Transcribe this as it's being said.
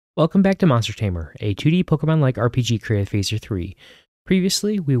Welcome back to Monster Tamer, a 2D Pokemon-like RPG created with Phaser 3.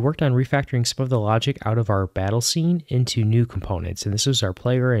 Previously, we worked on refactoring some of the logic out of our battle scene into new components, and this was our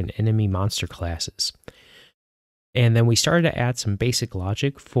player and enemy monster classes. And then we started to add some basic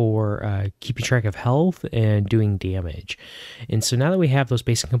logic for keeping track of health and doing damage. And so now that we have those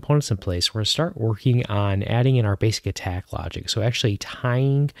basic components in place, we're going to start working on adding in our basic attack logic. So actually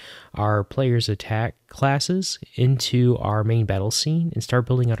tying our players' attack classes into our main battle scene and start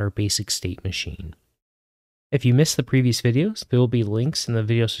building out our basic state machine. If you missed the previous videos, there will be links in the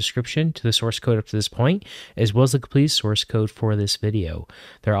video's description to the source code up to this point, as well as the complete source code for this video.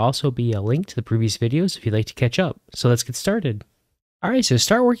 There will also be a link to the previous videos if you'd like to catch up. So let's get started. Alright, so to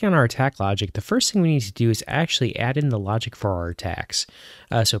start working on our attack logic, the first thing we need to do is actually add in the logic for our attacks.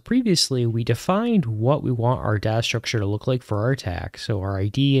 So previously, we defined what we want our data structure to look like for our attack, so our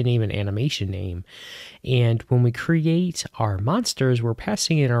ID and name and animation name. And when we create our monsters, we're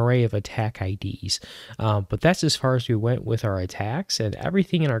passing an array of attack IDs. But that's as far as we went with our attacks, and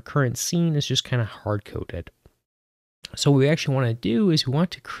everything in our current scene is just kind of hard-coded. So what we actually want to do is we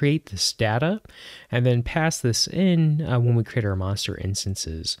want to create this data and then pass this in when we create our monster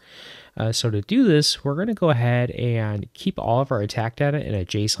instances. So to do this, we're going to go ahead and keep all of our attack data in a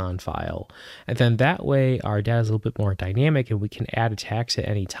JSON file. And then that way our data is a little bit more dynamic and we can add attacks at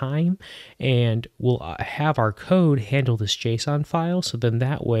any time. And we'll have our code handle this JSON file. So then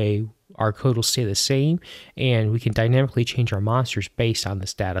that way our code will stay the same and we can dynamically change our monsters based on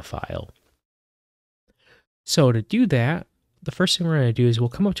this data file. So to do that, the first thing we're going to do is we'll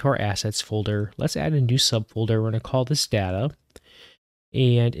come up to our assets folder. Let's add a new subfolder. We're going to call this data.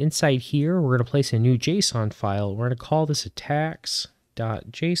 And inside here, we're going to place a new JSON file. We're going to call this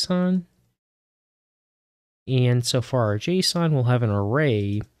attacks.json. And so for our JSON, we'll have an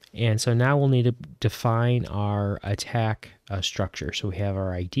array. And so now we'll need to define our attack structure. So we have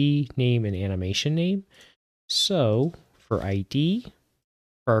our ID, name, and animation name. So for ID,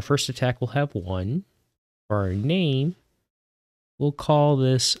 for our first attack, we'll have 1. For our name, we'll call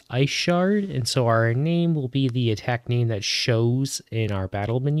this Ice Shard, and so our name will be the attack name that shows in our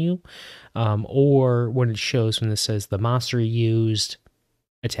battle menu, or when it shows when it says the monster used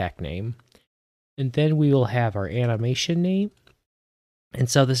attack name. And then we will have our animation name, and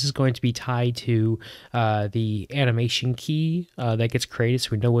so this is going to be tied to the animation key that gets created,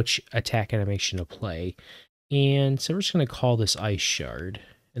 so we know which attack animation to play. And so we're just going to call this Ice Shard,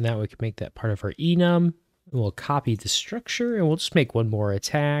 and that way we can make that part of our enum. We'll copy the structure and we'll just make one more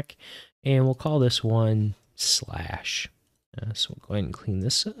attack and we'll call this one slash. So we'll go ahead and clean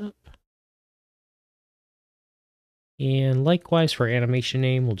this up. And likewise for animation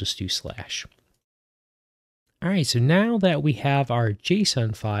name, we'll just do slash. All right, so now that we have our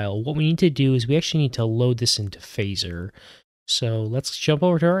JSON file, what we need to do is we actually need to load this into Phaser. So let's jump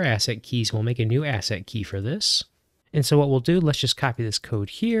over to our asset keys. We'll make a new asset key for this. And so what we'll do, let's just copy this code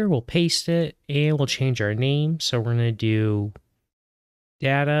here, we'll paste it, and we'll change our name. So we're going to do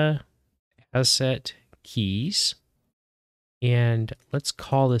data asset keys, and let's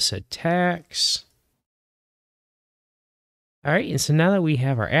call this attacks. All right, and so now that we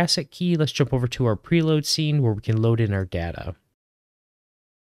have our asset key, let's jump over to our preload scene where we can load in our data.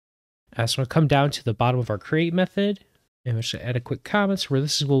 So we'll come down to the bottom of our create method, and we're just going to add a quick comment where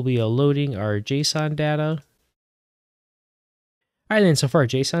this will be loading our JSON data. All right, then, so for our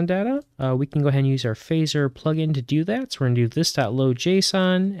JSON data, we can go ahead and use our Phaser plugin to do that. So we're going to do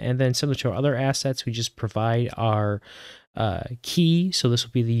this.loadJSON, and then similar to our other assets, we just provide our key. So this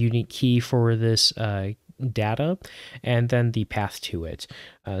will be the unique key for this data, and then the path to it.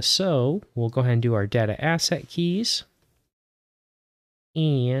 So we'll go ahead and do our data asset keys,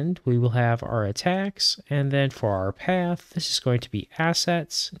 and we will have our attacks, and then for our path, this is going to be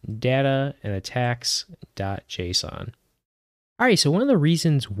assets, data, and attacks.json. All right, so one of the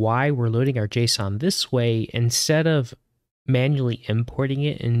reasons why we're loading our JSON this way instead of manually importing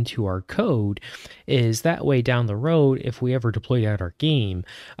it into our code is that way down the road, if we ever deployed out our game,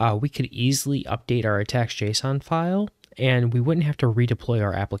 we could easily update our attacks JSON file and we wouldn't have to redeploy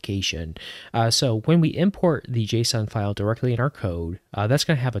our application. So when we import the JSON file directly in our code, that's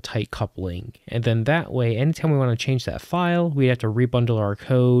going to have a tight coupling. And then that way, anytime we want to change that file, we'd have to rebundle our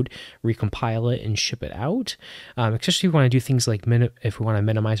code, recompile it, and ship it out. Especially if we want to do things like if we want to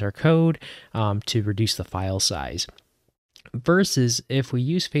minimize our code to reduce the file size. Versus if we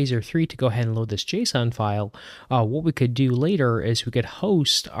use Phaser 3 to go ahead and load this JSON file, what we could do later is we could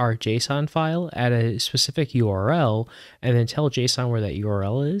host our JSON file at a specific URL and then tell JSON where that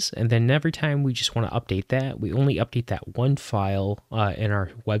URL is. And then every time we just want to update that, we only update that one file in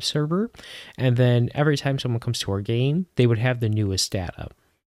our web server. And then every time someone comes to our game, they would have the newest data.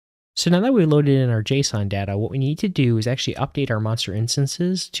 So now that we loaded in our JSON data, what we need to do is actually update our monster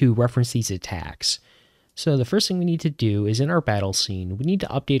instances to reference these attacks. So the first thing we need to do is in our battle scene, we need to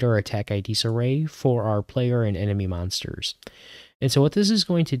update our attack IDs array for our player and enemy monsters. And so what this is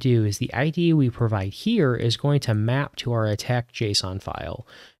going to do is the ID we provide here is going to map to our attack JSON file.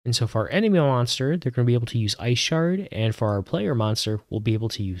 And so for our enemy monster, they're going to be able to use ice shard, and for our player monster, we'll be able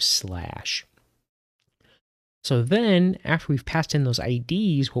to use slash. So then, after we've passed in those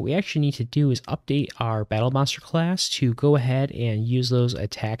IDs, what we actually need to do is update our battle monster class to go ahead and use those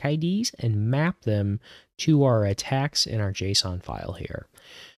attack IDs and map them to our attacks in our JSON file here.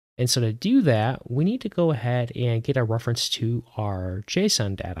 And so to do that, we need to go ahead and get a reference to our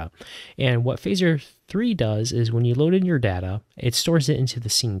JSON data. And what Phaser 3 does is when you load in your data, it stores it into the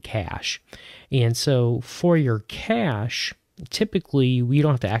scene cache. And so for your cache, typically we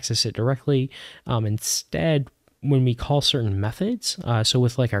don't have to access it directly. Instead, when we call certain methods, so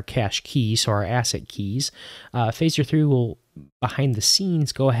with like our cache keys, so our asset keys, Phaser 3 will behind the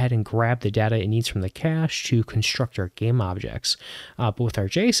scenes go ahead and grab the data it needs from the cache to construct our game objects. But with our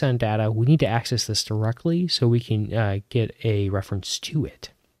JSON data, we need to access this directly so we can get a reference to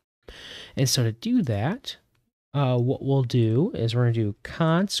it. And so to do that, what we'll do is we're going to do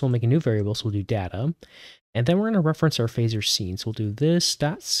const, we'll make a new variable, so we'll do data, and then we're going to reference our Phaser scene. So we'll do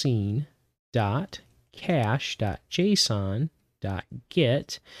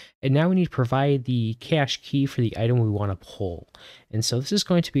this.scene.cache.json.get, and now we need to provide the cache key for the item we want to pull. And so this is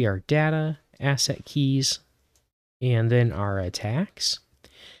going to be our data, asset keys, and then our attacks.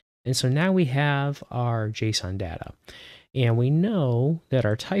 And so now we have our JSON data. And we know that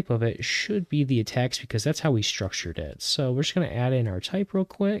our type of it should be the attacks because that's how we structured it. So we're just going to add in our type real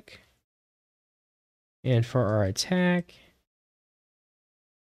quick. And for our attack,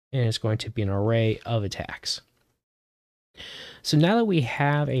 and it's going to be an array of attacks. So now that we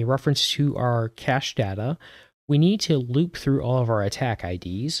have a reference to our cache data, we need to loop through all of our attack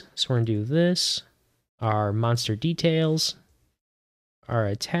IDs. So we're going to do this, our monster details, our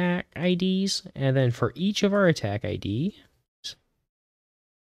attack IDs, and then for each of our attack IDs,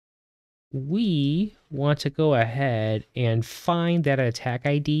 we want to go ahead and find that attack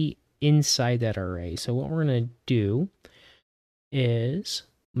ID inside that array. So what we're going to do is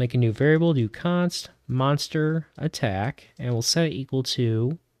make a new variable, do const monster attack, and we'll set it equal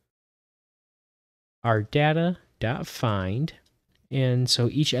to our data.find. And so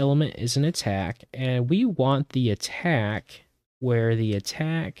each element is an attack, and we want the attack where the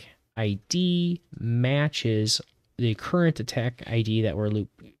attack ID matches the current attack ID that we're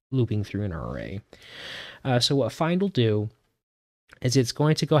looping through in our array. So what find will do is it's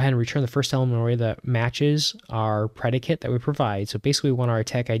going to go ahead and return the first element array that matches our predicate that we provide. So basically we want our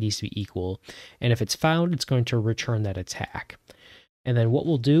attack IDs to be equal. And if it's found, it's going to return that attack. And then what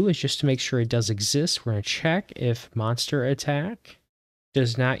we'll do is just to make sure it does exist, we're going to check if monster attack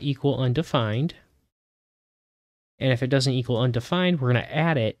does not equal undefined. And if it doesn't equal undefined, we're going to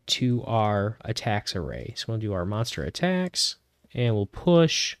add it to our attacks array. So we'll do our monster attacks, and we'll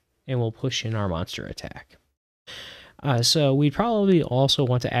push in our monster attack. So we'd probably also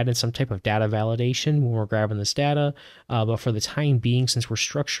want to add in some type of data validation when we're grabbing this data, but for the time being, since we're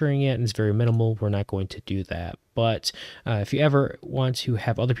structuring it and it's very minimal, we're not going to do that. But if you ever want to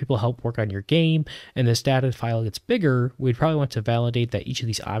have other people help work on your game and this data file gets bigger, we'd probably want to validate that each of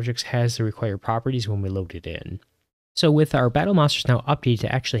these objects has the required properties when we load it in. So with our battle monsters now updated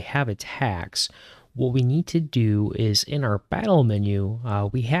to actually have attacks, what we need to do is in our battle menu,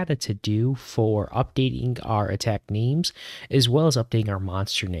 we had a to-do for updating our attack names as well as updating our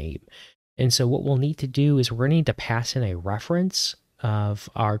monster name. And so what we'll need to do is we're going to need to pass in a reference of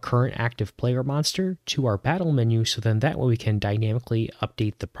our current active player monster to our battle menu, so then that way we can dynamically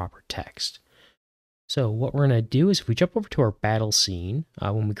update the proper text. So what we're going to do is if we jump over to our battle scene,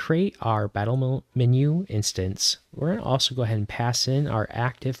 when we create our battle menu instance, we're going to also go ahead and pass in our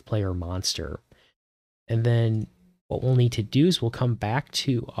active player monster. And then what we'll need to do is we'll come back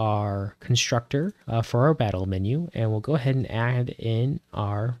to our constructor for our battle menu, and we'll go ahead and add in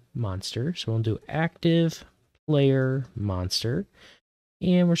our monster. So we'll do active player monster,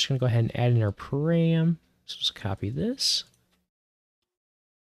 and we're just going to go ahead and add in our param. So just copy this.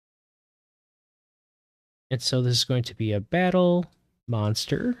 And so this is going to be a battle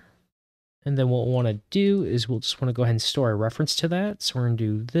monster. And then what we'll want to do is we'll just want to go ahead and store a reference to that. So we're going to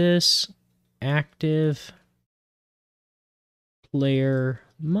do this active player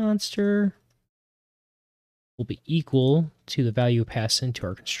monster will be equal to the value passed into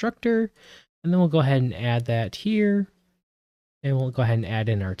our constructor. And then we'll go ahead and add that here. And we'll go ahead and add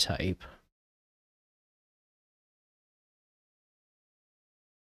in our type.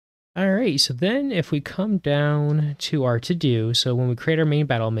 All right, so then if we come down to our to-do, so when we create our main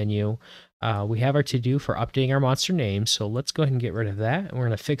battle menu, we have our to-do for updating our monster name. So let's go ahead and get rid of that. And we're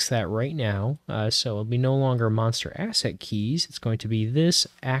going to fix that right now. So it'll be no longer monster asset keys. It's going to be this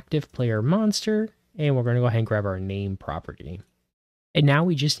active player monster. And we're going to go ahead and grab our name property. And now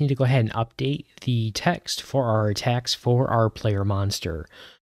we just need to go ahead and update the text for our attacks for our player monster.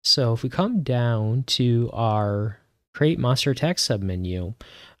 So if we come down to our create monster attack submenu,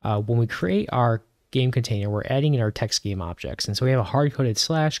 when we create our game container, we're adding in our text game objects. And so we have a hard-coded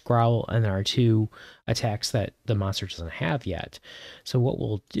slash, growl, and our two attacks that the monster doesn't have yet. So what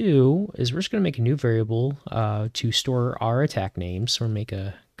we'll do is we're just going to make a new variable to store our attack names. So we'll make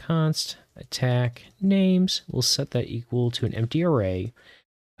a const attack names. We'll set that equal to an empty array.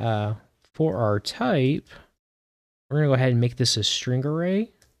 For our type, we're going to go ahead and make this a string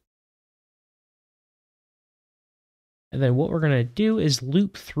array. And then what we're going to do is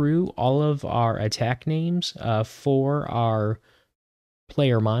loop through all of our attack names for our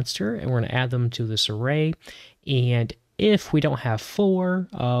player monster, and we're going to add them to this array. And if we don't have 4,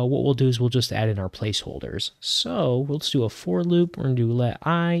 what we'll do is we'll just add in our placeholders. So let's do a for loop. We're going to do let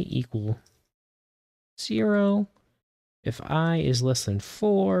I equal 0. If I is less than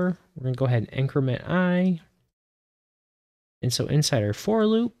 4, we're going to go ahead and increment I. And so inside our for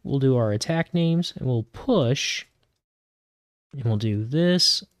loop, we'll do our attack names, and we'll push. And we'll do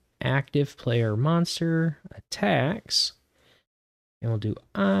this active player monster attacks. And we'll do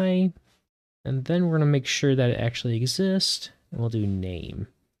I. And then we're going to make sure that it actually exists. And we'll do name.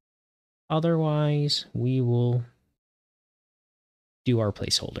 Otherwise, we will do our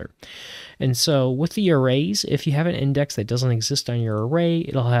placeholder. And so with the arrays, if you have an index that doesn't exist on your array,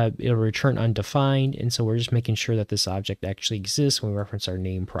 it'll return undefined. And so we're just making sure that this object actually exists when we reference our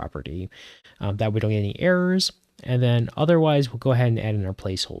name property. That we don't get any errors. And then otherwise, we'll go ahead and add in our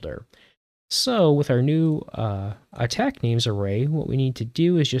placeholder. So with our new attack names array, what we need to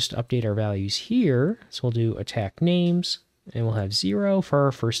do is just update our values here. So we'll do attack names, and we'll have 0 for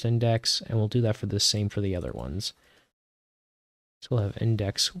our first index, and we'll do that for the same for the other ones. So we'll have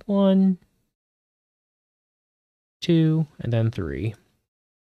index 1, 2, and then 3.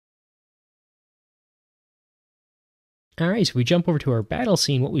 All right, so we jump over to our battle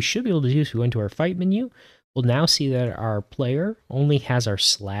scene. What we should be able to do is we go into our fight menu. We'll now see that our player only has our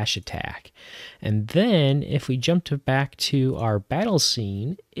slash attack. And then if we jump back to our battle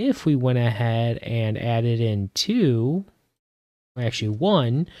scene, if we went ahead and added in 2, actually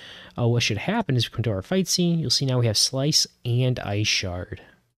 1, what should happen is we come to our fight scene. You'll see now we have slice and ice shard.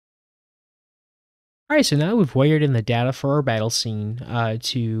 All right, so now we've wired in the data for our battle scene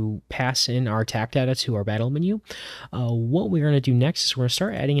to pass in our attack data to our battle menu. What we're going to do next is we're going to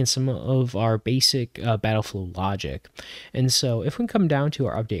start adding in some of our basic battle flow logic. And so if we come down to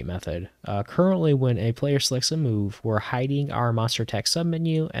our update method, currently when a player selects a move, we're hiding our monster attack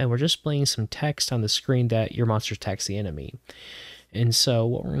submenu, and we're just displaying some text on the screen that your monster attacks the enemy. And so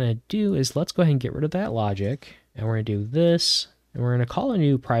what we're going to do is let's go ahead and get rid of that logic, and we're going to do this, and we're going to call a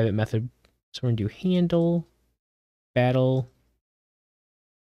new private method. So we're going to do handle battle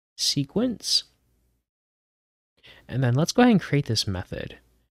sequence. And then let's go ahead and create this method.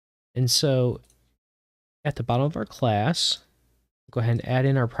 And so at the bottom of our class, go ahead and add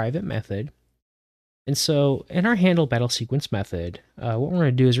in our private method. And so in our handle battle sequence method, what we're going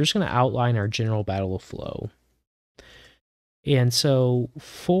to do is we're just going to outline our general battle flow. And so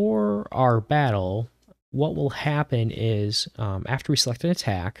for our battle, what will happen is after we select an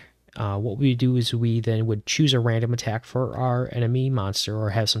attack, what we do is we then would choose a random attack for our enemy monster or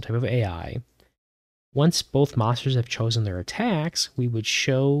have some type of AI. Once both monsters have chosen their attacks, we would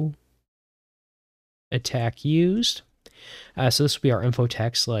show attack used. So this would be our info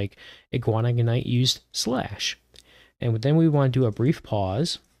text like Iguana Ignite used slash. And then we want to do a brief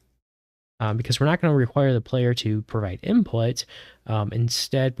pause because we're not going to require the player to provide input.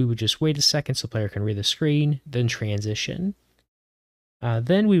 Instead, we would just wait a second so the player can read the screen, then transition.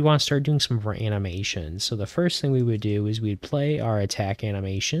 Then we want to start doing some of our animations. So the first thing we would do is we'd play our attack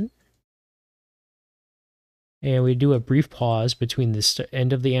animation. And we'd do a brief pause between the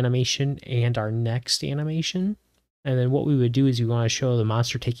end of the animation and our next animation. And then what we would do is we want to show the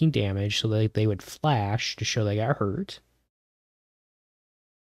monster taking damage so that they would flash to show they got hurt.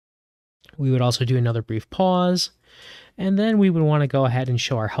 We would also do another brief pause. And then we would want to go ahead and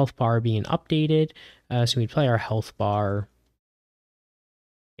show our health bar being updated. So we'd play our health bar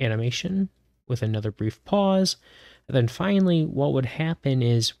animation with another brief pause. And then finally, what would happen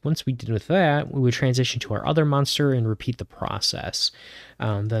is once we did with that, we would transition to our other monster and repeat the process.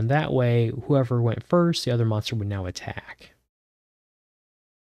 Then that way, whoever went first, the other monster would now attack.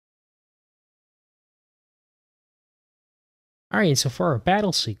 All right, so for our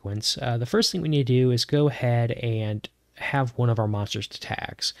battle sequence, the first thing we need to do is go ahead and have one of our monsters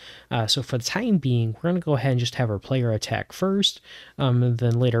attacks. So for the time being, we're going to go ahead and just have our player attack first. And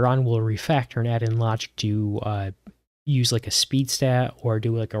then later on, we'll refactor and add in logic to use like a speed stat or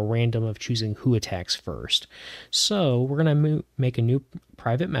do like a random of choosing who attacks first. So we're going to make a new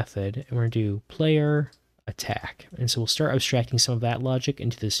private method, and we're going to do player attack. And so we'll start abstracting some of that logic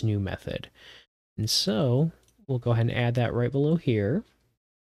into this new method. And so we'll go ahead and add that right below here.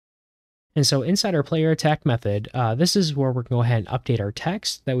 And so inside our player attack method, this is where we're going to go ahead and update our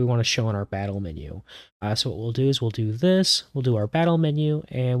text that we want to show in our battle menu. So what we'll do is we'll do this, we'll do our battle menu,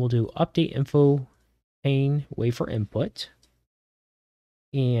 and we'll do update info pane, wait for input.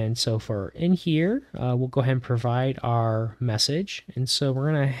 And so for in here, we'll go ahead and provide our message. And so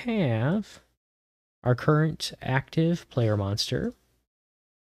we're going to have our current active player monster.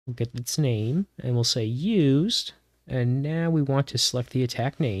 We'll get its name, and we'll say used. And now we want to select the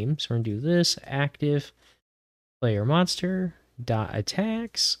attack name. So we're going to do this, active player monster dot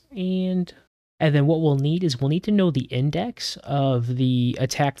attacks. And then what we'll need is we'll need to know the index of the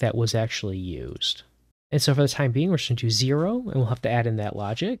attack that was actually used. And so for the time being, we're just going to do 0, and we'll have to add in that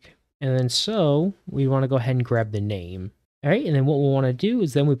logic. And then so we want to go ahead and grab the name. All right, and then what we'll want to do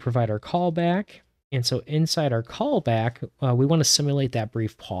is then we provide our callback. And so inside our callback, we want to simulate that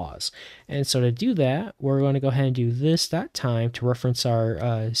brief pause. And so to do that, we're going to go ahead and do this.time to reference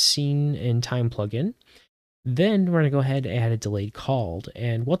our scene and time plugin. Then we're going to go ahead and add a delayed called.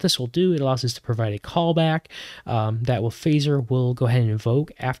 And what this will do, it allows us to provide a callback that phaser will go ahead and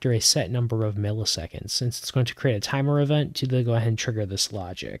invoke after a set number of milliseconds, since it's going to create a timer event to then go ahead and trigger this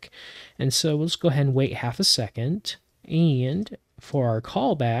logic. And so we'll just go ahead and wait half a second. And for our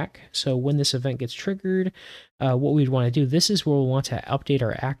callback, so when this event gets triggered, what we'd want to do, this is where we'll want to update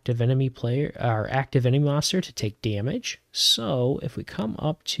our active enemy player, our active enemy monster to take damage. So if we come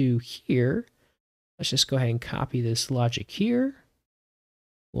up to here, let's just go ahead and copy this logic here.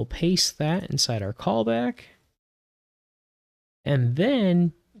 We'll paste that inside our callback. And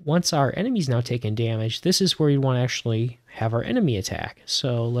then once our enemy's now taken damage, this is where you want to actually have our enemy attack.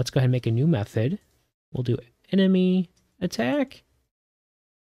 So let's go ahead and make a new method. We'll do enemy attack.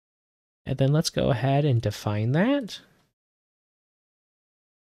 And then let's go ahead and define that.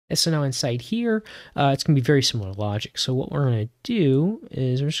 And so now inside here, it's going to be very similar logic. So what we're going to do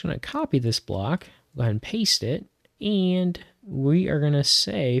is we're just going to copy this block, go ahead and paste it, and we are going to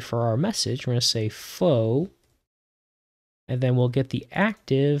say for our message, we're going to say foe, and then we'll get the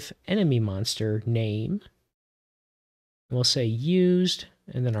active enemy monster name. And we'll say used,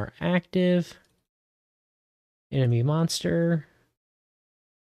 and then our active enemy monster.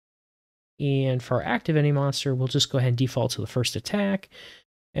 And for our active enemy monster, we'll just go ahead and default to the first attack,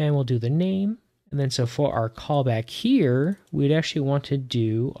 and we'll do the name. And then so for our callback here, we'd actually want to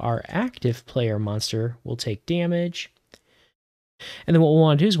do our active player monster will take damage. And then what we'll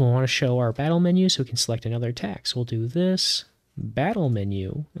want to do is we'll want to show our battle menu so we can select another attack. So we'll do this battle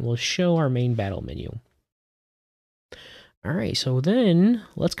menu, and we'll show our main battle menu. All right, so then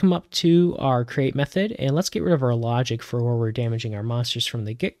let's come up to our create method, and let's get rid of our logic for where we're damaging our monsters from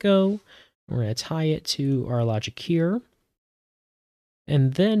the get-go. We're going to tie it to our logic here.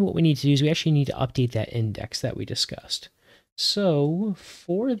 And then what we need to do is we actually need to update that index that we discussed. So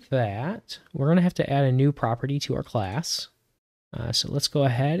for that, we're going to have to add a new property to our class. So let's go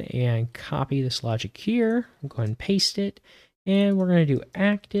ahead and copy this logic here. We'll go ahead and paste it. And we're going to do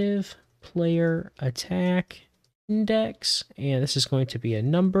active player attack index. And this is going to be a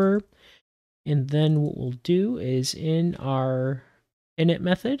number. And then what we'll do is in our init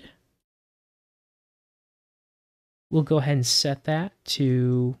method, we'll go ahead and set that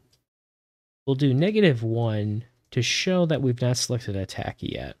to, we'll do -1 to show that we've not selected attack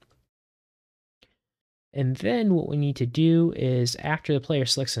yet. And then what we need to do is after the player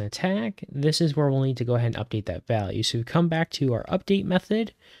selects an attack, this is where we'll need to go ahead and update that value. So we come back to our update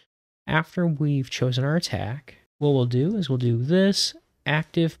method after we've chosen our attack. What we'll do is we'll do this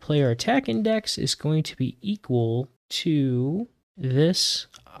active player attack index is going to be equal to this,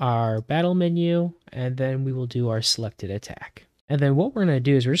 our battle menu, and then we will do our selected attack. And then what we're going to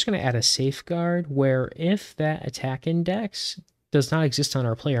do is we're just going to add a safeguard where if that attack index does not exist on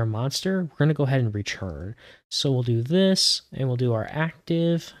our player monster, we're going to go ahead and return. So we'll do this, and we'll do our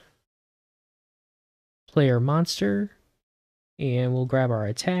active player monster, and we'll grab our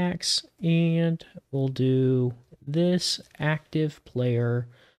attacks, and we'll do this active player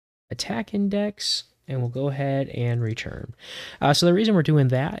attack index, and we'll go ahead and return. So the reason we're doing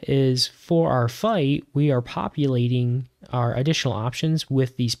that is for our fight, we are populating our additional options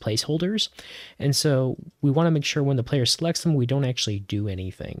with these placeholders. And so we want to make sure when the player selects them, we don't actually do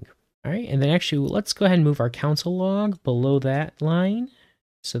anything. All right, and then actually, let's go ahead and move our console log below that line.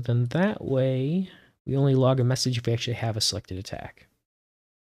 So then that way, we only log a message if we actually have a selected attack.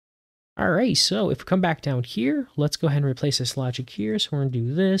 All right, so if we come back down here, let's go ahead and replace this logic here. So we're going to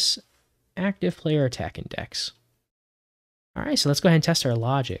do this, active player attack index. All right, so let's go ahead and test our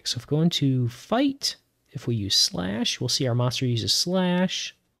logic. So if we go into fight, if we use slash, we'll see our monster uses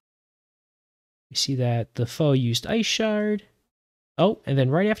slash. We see that the foe used ice shard. Oh, and then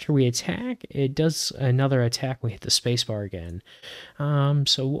right after we attack, it does another attack. We hit the spacebar again.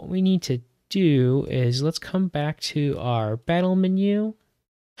 So what we need to do is let's come back to our battle menu.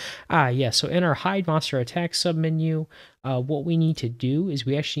 So in our hide monster attack submenu, what we need to do is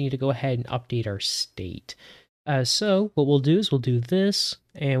we actually need to go ahead and update our state. So what we'll do is we'll do this,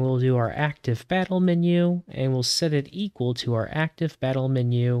 and we'll do our active battle menu, and we'll set it equal to our active battle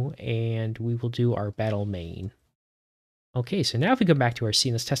menu, and we will do our battle main. Okay, so now if we go back to our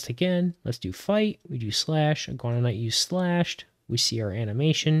scene, let's test again. Let's do fight. We do slash. Iguana Knight use slashed. We see our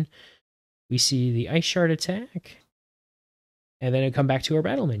animation. We see the ice shard attack. And then it'll come back to our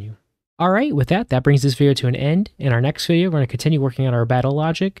battle menu. All right, with that brings this video to an end. In our next video, we're going to continue working on our battle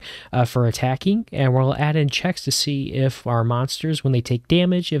logic for attacking, and we'll add in checks to see if our monsters, when they take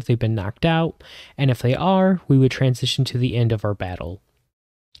damage, if they've been knocked out, and if they are, we would transition to the end of our battle.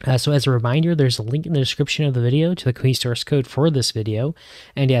 So as a reminder, there's a link in the description of the video to the complete source code for this video.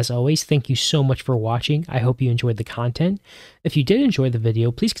 And as always, thank you so much for watching. I hope you enjoyed the content. If you did enjoy the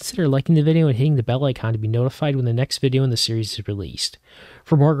video, please consider liking the video and hitting the bell icon to be notified when the next video in the series is released.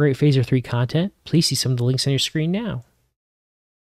 For more great Phaser 3 content, please see some of the links on your screen now.